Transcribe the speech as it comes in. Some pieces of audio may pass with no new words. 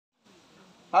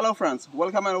Hello friends,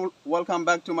 welcome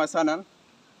back to my channel.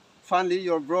 Finally,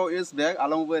 your bro is back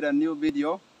along with a new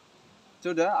video.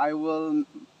 Today I will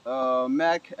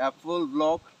make a full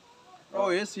vlog. Bro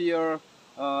is here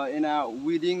in a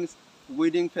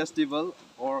wedding festival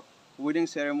or wedding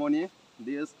ceremony.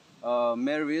 This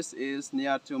marriage is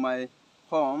near to my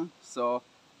home, so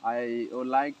I would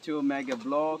like to make a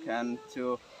vlog and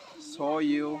to show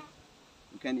you.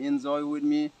 You can enjoy with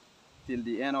me till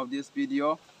the end of this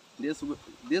video.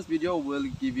 This video will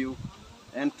give you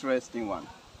interesting one.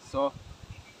 So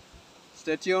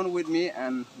stay tuned with me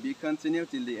and be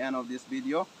continued till the end of this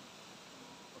video.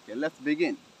 Okay, let's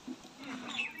begin.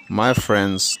 My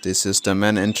friends, this is the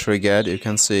main entry gate, you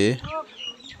can see,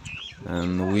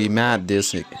 and we met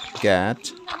this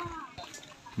gate.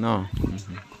 No,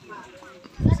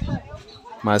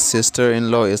 my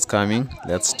sister-in-law is coming.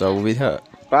 Let's talk with her.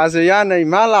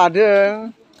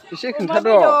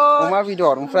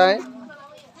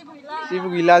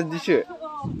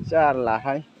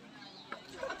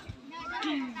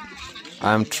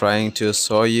 I'm trying to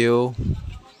show you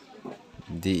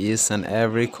the each and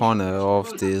every corner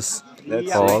of this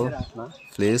hall.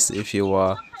 Please, if you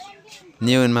are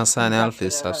new in my channel,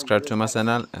 please subscribe to my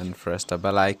channel and press the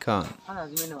bell icon.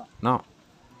 No.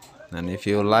 And if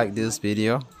you like this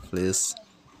video, please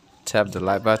tap the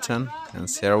like button and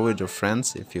share with your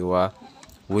friends if you are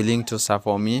willing to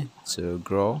support me to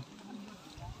grow.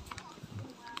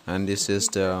 And this is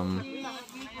the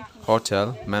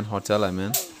hotel, main hotel I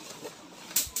mean.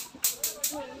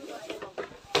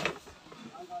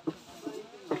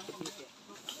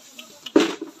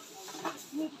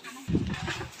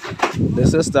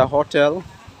 This is the hotel.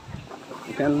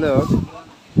 You can look.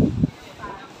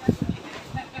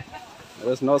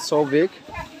 It's not so big.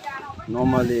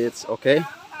 Normally it's okay.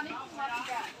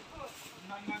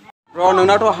 Bro, nung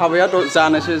nato habaya to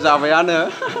jana se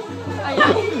jabayano.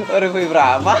 Ore koi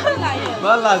bra ma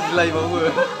lajilai ba bu.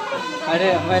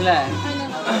 Are maila.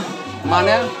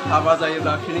 Mane haba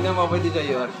jayoब्ला feeling-आ माबायदि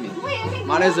जायो आरोखि.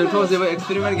 माने जोंथ' जेबो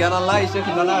experiment गैया नालाय एसे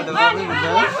खोन्थाना होदो माबोरै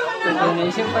मोनदों.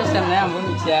 एसे फार्स्ट आंबो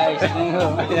मिथिया एक्सपेरिमेन्टखौ.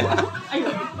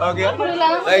 Okay.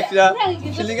 जायखिया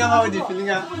feeling-आ माबायदि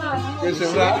feeling-आ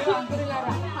गोसोफ्रा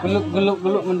गुलुक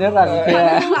मोनदों आरो.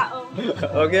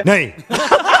 Okay. Nay.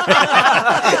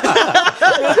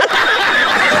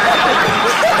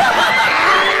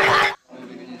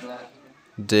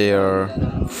 They are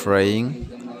praying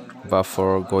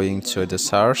before going to the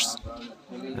church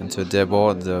and to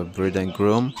devote the bride and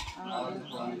groom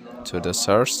to the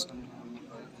church.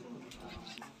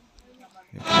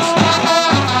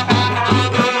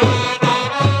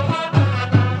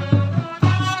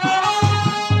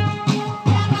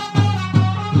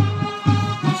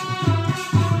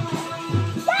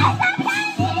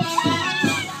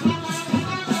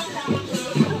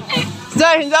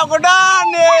 Jai hinjau godan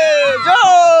nih,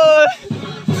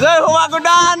 jai hua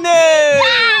godan nih.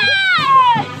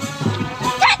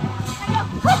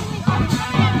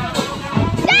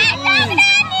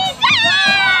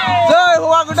 Jai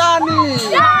hua godan nih.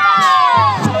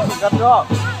 Jai.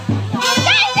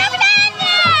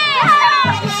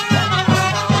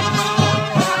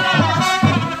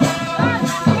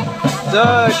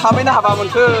 Jai, थाबैनो हाबा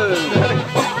मोनथों.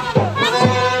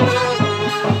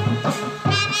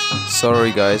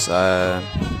 Sorry guys,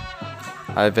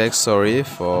 I beg sorry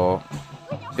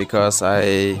because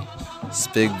I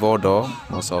speak Bodo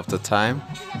most of the time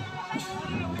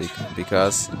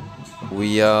because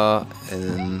we are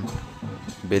in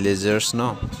villagers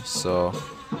now, so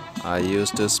I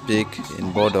used to speak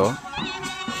in Bodo.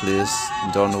 Please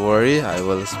don't worry, I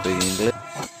will speak English.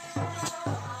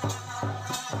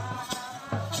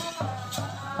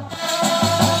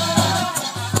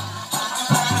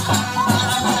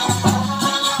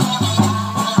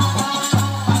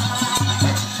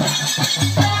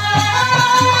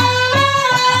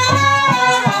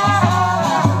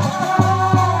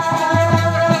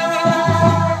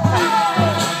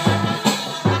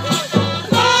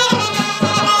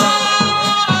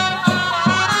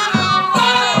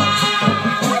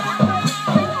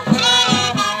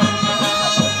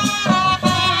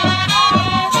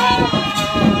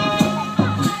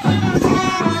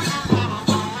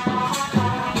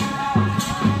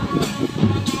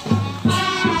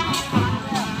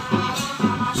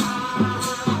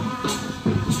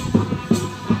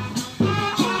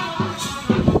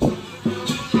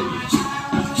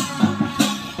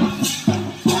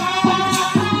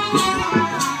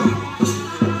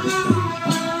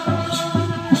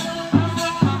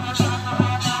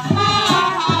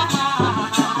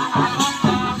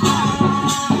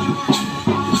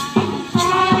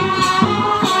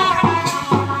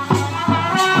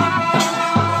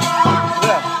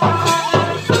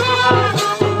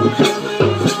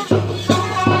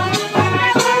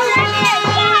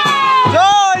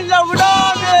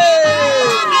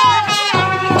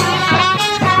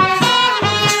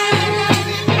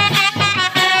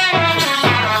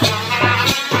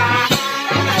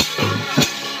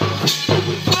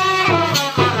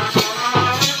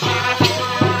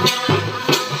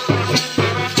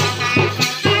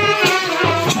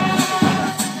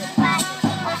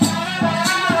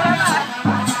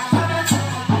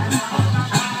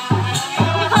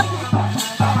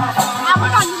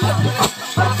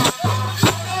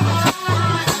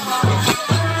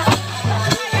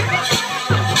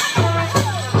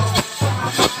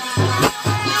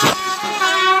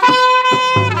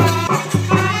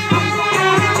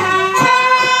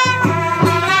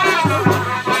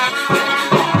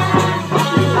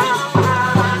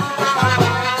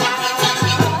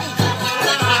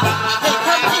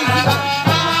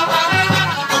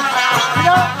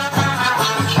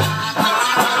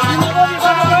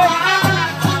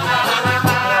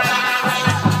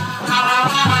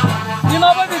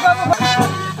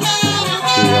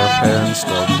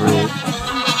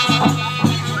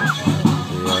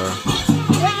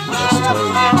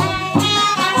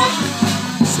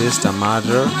 She is the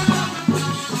mother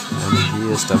and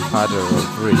he is the father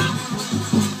of Rick.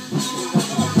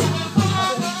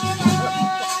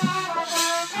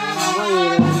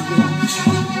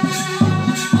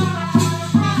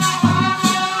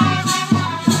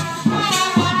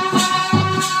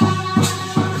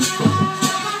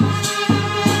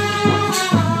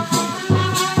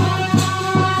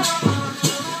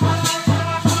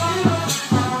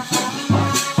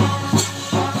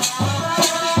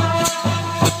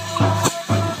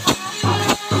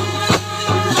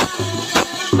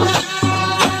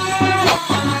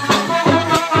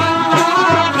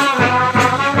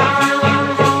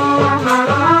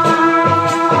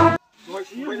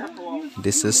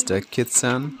 This is the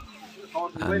kitchen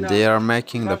and they are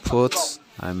making the food.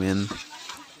 I mean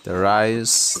the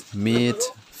rice, meat,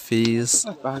 fish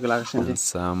and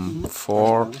some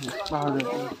pork,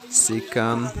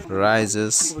 chicken,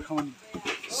 rices.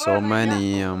 So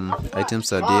many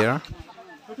items are there.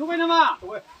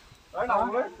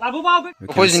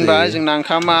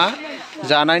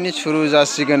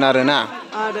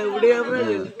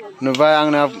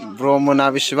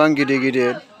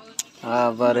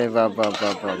 Bare baba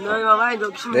baba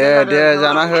de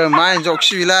jana ho mai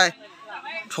joksi bilai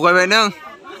थगायबाय नों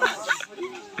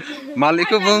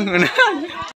मालिकखौ बुं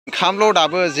खामल'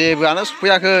 दाबो जेबोआनो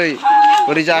सफैयाखै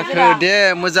बोरै जाखो दे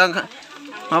मोजां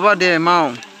माबा दे माव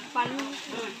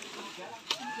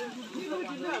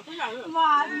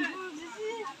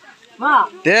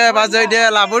दे बाजै दे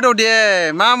लाबोद' दे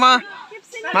मा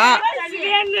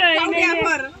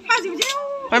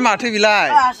Hai माथो बिलाय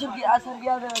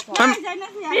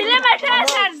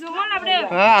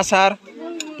आसार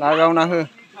लागावना हो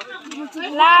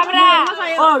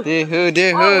दे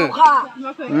हो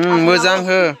मोजां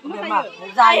हो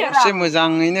एसे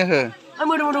मोजाङैनो हो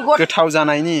गोथाव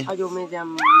जानायनि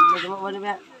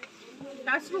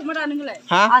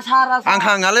हा आं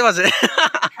थाङालै बाजै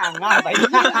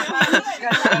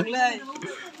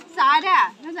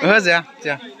ओहो जाया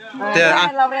दे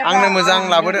आंनो मोजां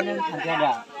लाबोदो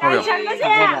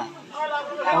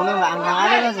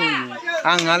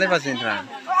आंहालाय बाजैनिफ्रा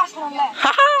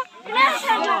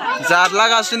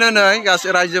जादलागासिनो नै गासै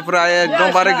रायजोफोरा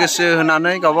एकदमबारे गोसो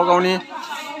होनानै गावबा गावनि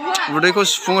उदैखौ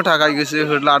सुफुंनो थाखाय गोसो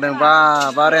होलादों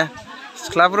बारे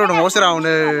सिख्लाफोर दङ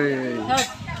सेरावनो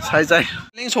सायजाय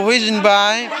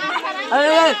सफैजेनबाय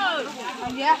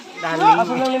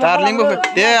दार्लिंबो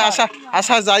दे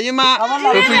आसार जायो मा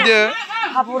होफैदो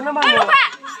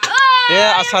दे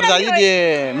आसार जायो दे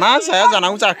मा जाया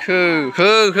जानांगौ जाखो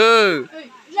हो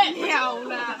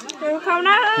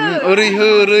ओरै हो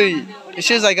ओरै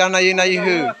एसे जायगा नायै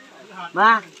हो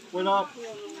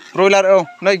ब्रयलार औ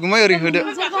नै गुमै ओरै होदो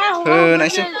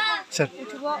होनायसै सोर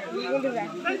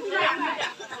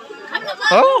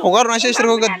हगारनायसै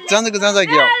इसोरखौ गोजान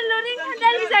जायगायाव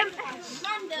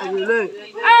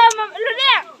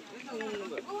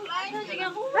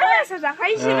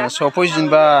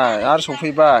सफैजेनबाय आरो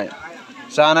सफैबाय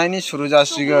जानायनि सुरु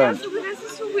जासिगोन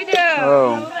औ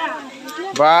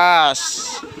बास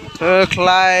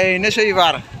होख्लायनोसै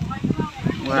एबार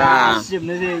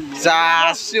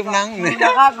जासिजोबनां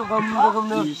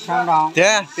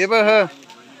दे बेबो हो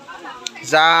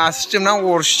जासिजोबनां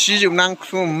अरसिजोबनां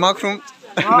ख्रुम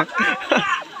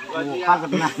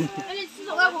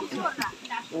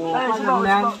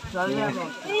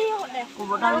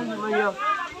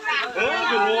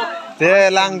दे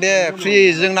लां दे फ्रि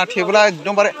जोंना टेबोला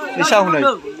एकदमबारे लिसा हनै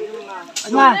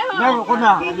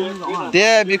दे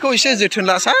बेखौ एसे जोथोन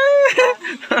लासाय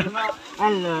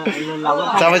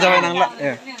जाबाय नांला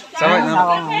जाबाय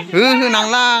हो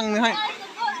नांला आंनोहाय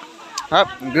हाब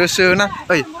गोसो होना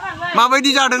ओइ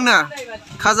माबायदि जादोंनो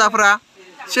खाजाफ्रा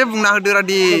एसे बुंना होदो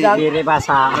रादि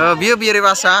बियो बेरे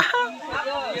बासा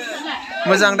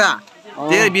मोजां दा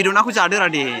दे बिदुनाखौ जादो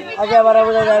रादि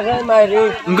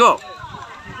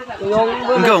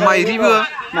नंगौ माइरिबो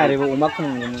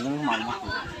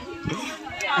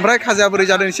ओमफ्राय खाजाया बोरै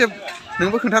जादों एसे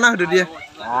नोंबो खोन्थाना होदो दे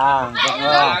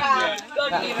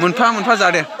मोनफा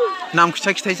जादे नाम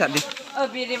खिथाय जादे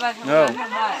औ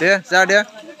दे जादे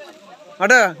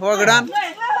माथो हौवा गोदान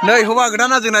नै हौवा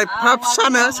गोदाना जोंना एफा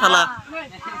फिसानो साला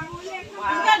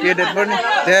गेदेरफोरनि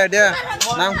दे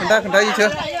नाम खोन्थायोथो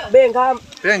बे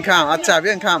ओंखाम आच्छा बे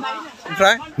ओंखाम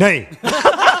ओमफ्राय नै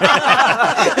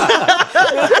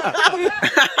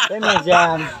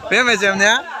बे मेजेम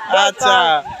ने आच्छा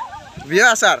बियो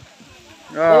आसार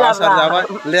आसार जाबाय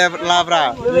लाब्रा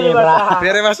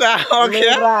बेरे बासा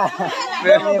अके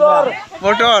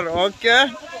मटर अके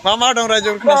मा दं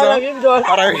रायजो खोनासं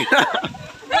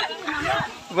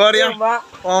Bari ya.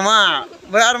 Oma.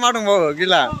 Bayar madung bawa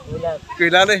gila.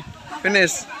 Gila deh.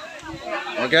 Finish.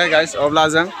 Okay guys, obla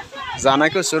जों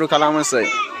जानायखौ सुरु खालामनोसै.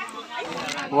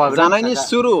 जानायनि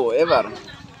सुरु एबार.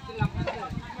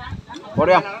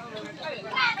 Bari ya.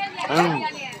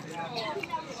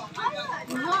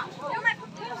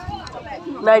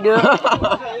 Này được.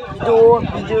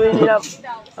 Video ini lah.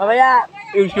 Apa ya?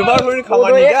 YouTuber lu ini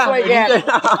kawan nih ya.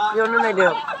 Video này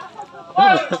được.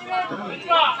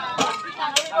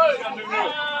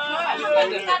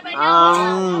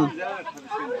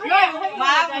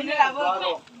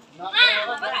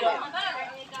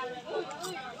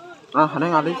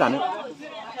 Anh ăn đi chán.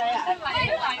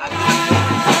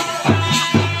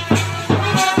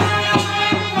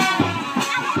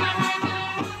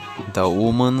 The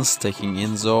woman's taking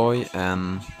enjoy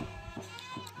and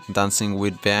dancing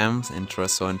with BAMs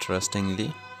so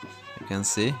interestingly. You can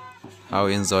see how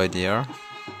enjoy they are.